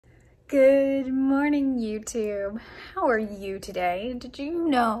Good morning, YouTube. How are you today? Did you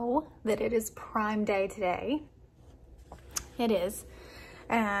know that it is Prime Day today? It is.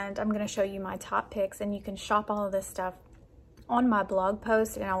 And I'm going to show you my top picks, and you can shop all of this stuff on my blog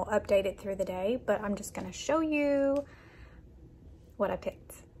post and I'll update it through the day, but I'm just going to show you what I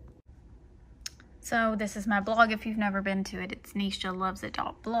picked. So this is my blog. If you've never been to it, it's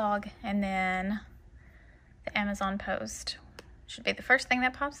NishaLovesIt.blog, and then the Amazon post should be the first thing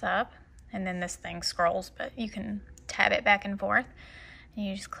that pops up, and then this thing scrolls, but you can tab it back and forth and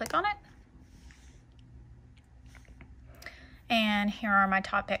you just click on it. And here are my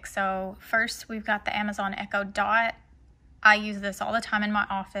top picks. So first we've got the Amazon Echo Dot. I use this all the time in my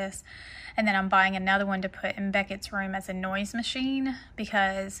office, and then I'm buying another one to put in Beckett's room as a noise machine,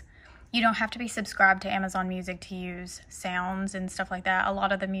 because you don't have to be subscribed to Amazon Music to use sounds and stuff like that. A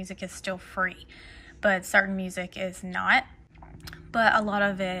lot of the music is still free, but certain music is not, but a lot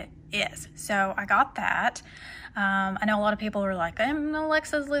of it is. So I got that. I know a lot of people are like,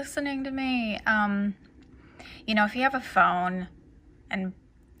 Alexa's listening to me. You know, if you have a phone, and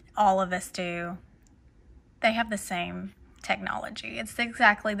all of us do, they have the same technology. It's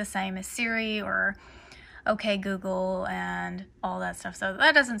exactly the same as Siri or OK Google and all that stuff. So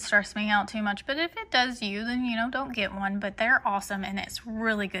that doesn't stress me out too much. But if it does you, then, you know, don't get one. But they're awesome, and it's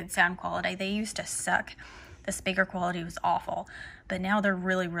really good sound quality. They used to suck. The speaker quality was awful, but now they're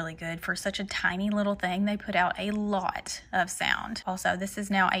really, really good. For such a tiny little thing, they put out a lot of sound. Also, this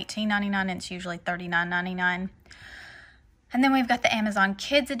is now $18.99, and it's usually $39.99. And then we've got the Amazon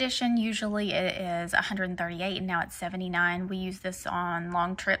Kids Edition. Usually it is $138, and now it's $79. We use this on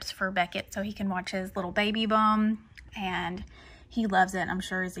long trips for Beckett so he can watch his little baby bum, and he loves it. I'm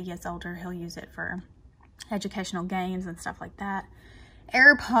sure as he gets older, he'll use it for educational games and stuff like that.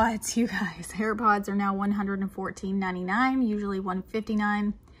 AirPods, you guys. AirPods are now $114.99, usually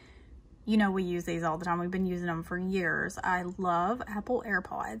 $159. You know, we use these all the time. We've been using them for years. I love Apple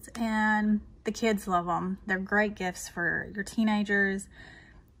AirPods, and the kids love them. They're great gifts for your teenagers.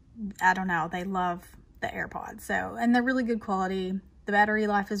 I don't know. They love the AirPods. So, and they're really good quality. The battery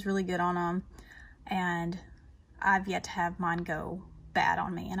life is really good on them, and I've yet to have mine go bad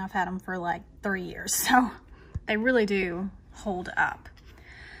on me, and I've had them for like 3 years. So they really do hold up.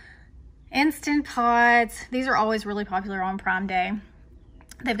 Instant Pots. These are always really popular on Prime Day.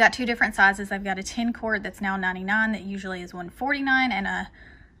 They've got two different sizes. They've got a 10 quart that's now $99, that usually is $149, and a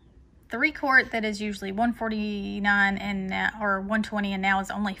 3 quart that is usually $149 and or $120, and now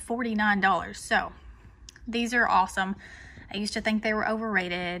is only $49. So these are awesome. I used to think they were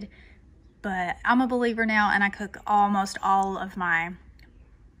overrated, but I'm a believer now, and I cook almost all of my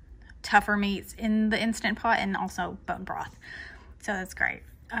tougher meats in the Instant Pot, and also bone broth. So that's great.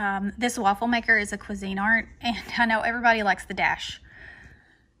 This waffle maker is a Cuisinart, and I know everybody likes the Dash,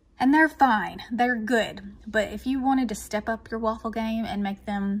 and they're fine. They're good. But if you wanted to step up your waffle game and make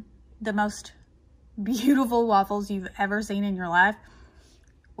them the most beautiful waffles you've ever seen in your life,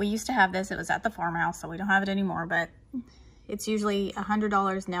 we used to have this. It was at the farmhouse, so we don't have it anymore, but it's usually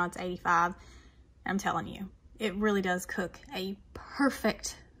 $100. Now it's $85. I'm telling you, it really does cook a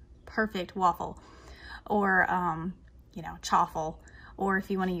perfect waffle, or you know, chaffle. Or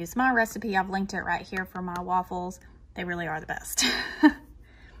if you want to use my recipe, I've linked it right here for my waffles. They really are the best.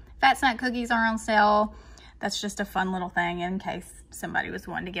 Fat Snack cookies are on sale. That's just a fun little thing in case somebody was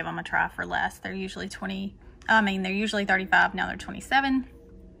wanting to give them a try for less. They're usually they're usually 35, now they're 27.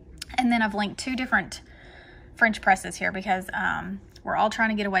 And then I've linked two different French presses here, because we're all trying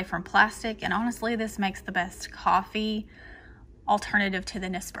to get away from plastic, and honestly, this makes the best coffee alternative to the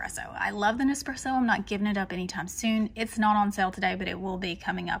Nespresso. I love the Nespresso. I'm not giving it up anytime soon. It's not on sale today, but it will be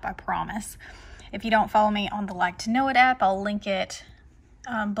coming up, I promise. If you don't follow me on the Like to Know It app, I'll link it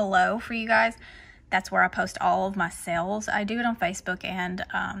below for you guys. That's where I post all of my sales. I do it on Facebook and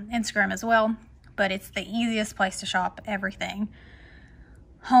Instagram as well, but it's the easiest place to shop everything.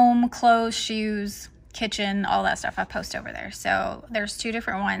 Home, clothes, shoes, kitchen, all that stuff I post over there. So there's two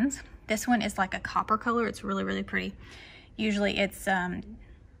different ones. This one is like a copper color. It's really, really pretty. Usually it's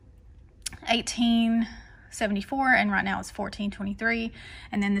 $18.74, and right now it's $14.23.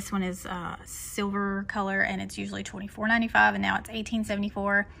 And then this one is silver color, and it's usually $24.95, and now it's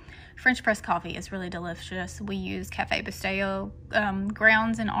 $18.74. French press coffee is really delicious. We use Cafe Bustelo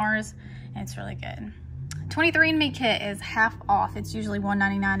grounds in ours, and it's really good. 23andMe kit is half off. It's usually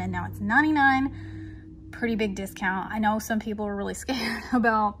 $1.99, and now it's $99. Pretty big discount. I know some people are really scared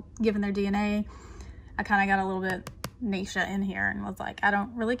about giving their DNA. I kind of got a little bit Nisha in here and was like, I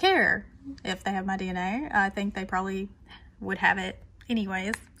don't really care if they have my DNA. I think they probably would have it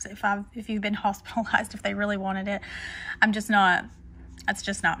anyways. So if you've been hospitalized, if they really wanted it, I'm just not That's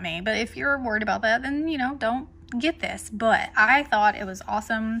just not me. But if you're worried about that, then, you know, don't get this. But I thought it was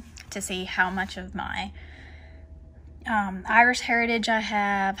awesome to see how much of my Irish heritage I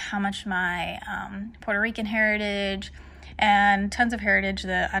have, how much my Puerto Rican heritage, and tons of heritage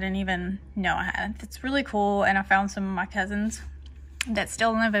that I didn't even know I had. It's really cool, and I found some of my cousins that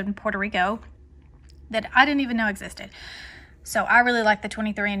still live in Puerto Rico that I didn't even know existed. So I really like the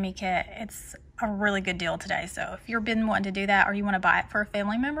 23andMe kit. It's a really good deal today. So if you've been wanting to do that, or you want to buy it for a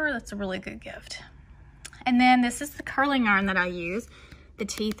family member, that's a really good gift. And then this is the curling iron that I use, the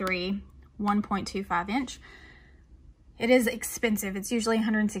T3 1.25 inch. It is expensive. It's usually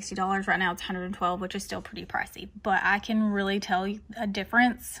 $160. Right now it's $112, which is still pretty pricey. But I can really tell you a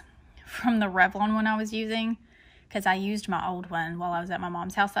difference from the Revlon one I was using, because I used my old one while I was at my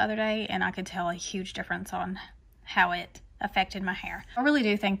mom's house the other day, and I could tell a huge difference on how it affected my hair. I really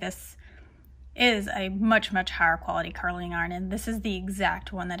do think this is a much, much higher quality curling iron, and this is the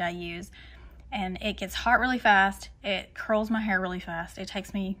exact one that I use. And it gets hot really fast. It curls my hair really fast. It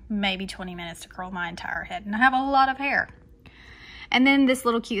takes me maybe 20 minutes to curl my entire head, and I have a lot of hair. And then this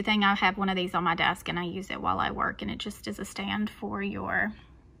little cute thing, I have one of these on my desk, and I use it while I work, and it just is a stand for your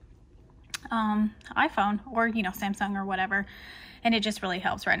iPhone, or, you know, Samsung or whatever. And it just really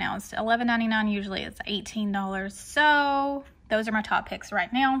helps. Right now it's $11.99. Usually it's $18. So those are my top picks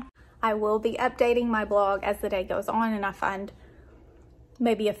right now. I will be updating my blog as the day goes on, and I find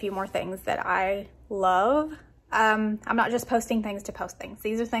maybe a few more things that I love. I'm not just posting things to post things.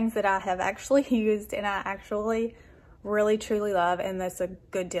 These are things that I have actually used and I actually really truly love, and that's a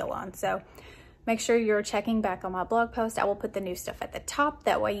good deal on. So make sure you're checking back on my blog post. I will put the new stuff at the top.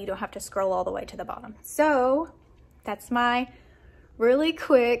 That way you don't have to scroll all the way to the bottom. So that's my really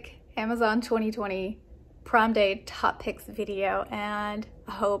quick Amazon 2020 Prime Day top picks video, and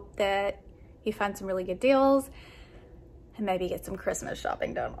I hope that you find some really good deals and maybe get some Christmas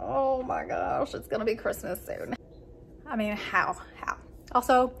shopping done. Oh my gosh, it's gonna be Christmas soon. I mean, how?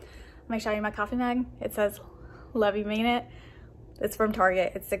 Also, let me show you my coffee mug. It says, "Love you, mean it." It's from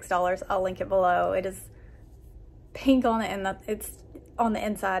Target. It's $6. I'll link it below. It is pink on the it's on the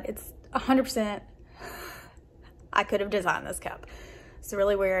inside. It's 100%. I could have designed this cup. It's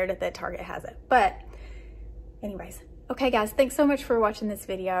really weird that Target has it. But anyways, okay guys, thanks so much for watching this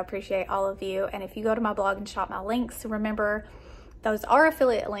video. I appreciate all of you. And if you go to my blog and shop my links, remember those are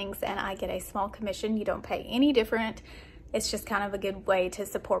affiliate links and I get a small commission. You don't pay any different. It's just kind of a good way to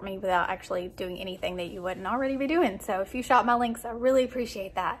support me without actually doing anything that you wouldn't already be doing. So if you shop my links, I really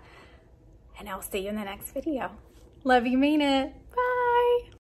appreciate that. And I'll see you in the next video. Love you, mean it.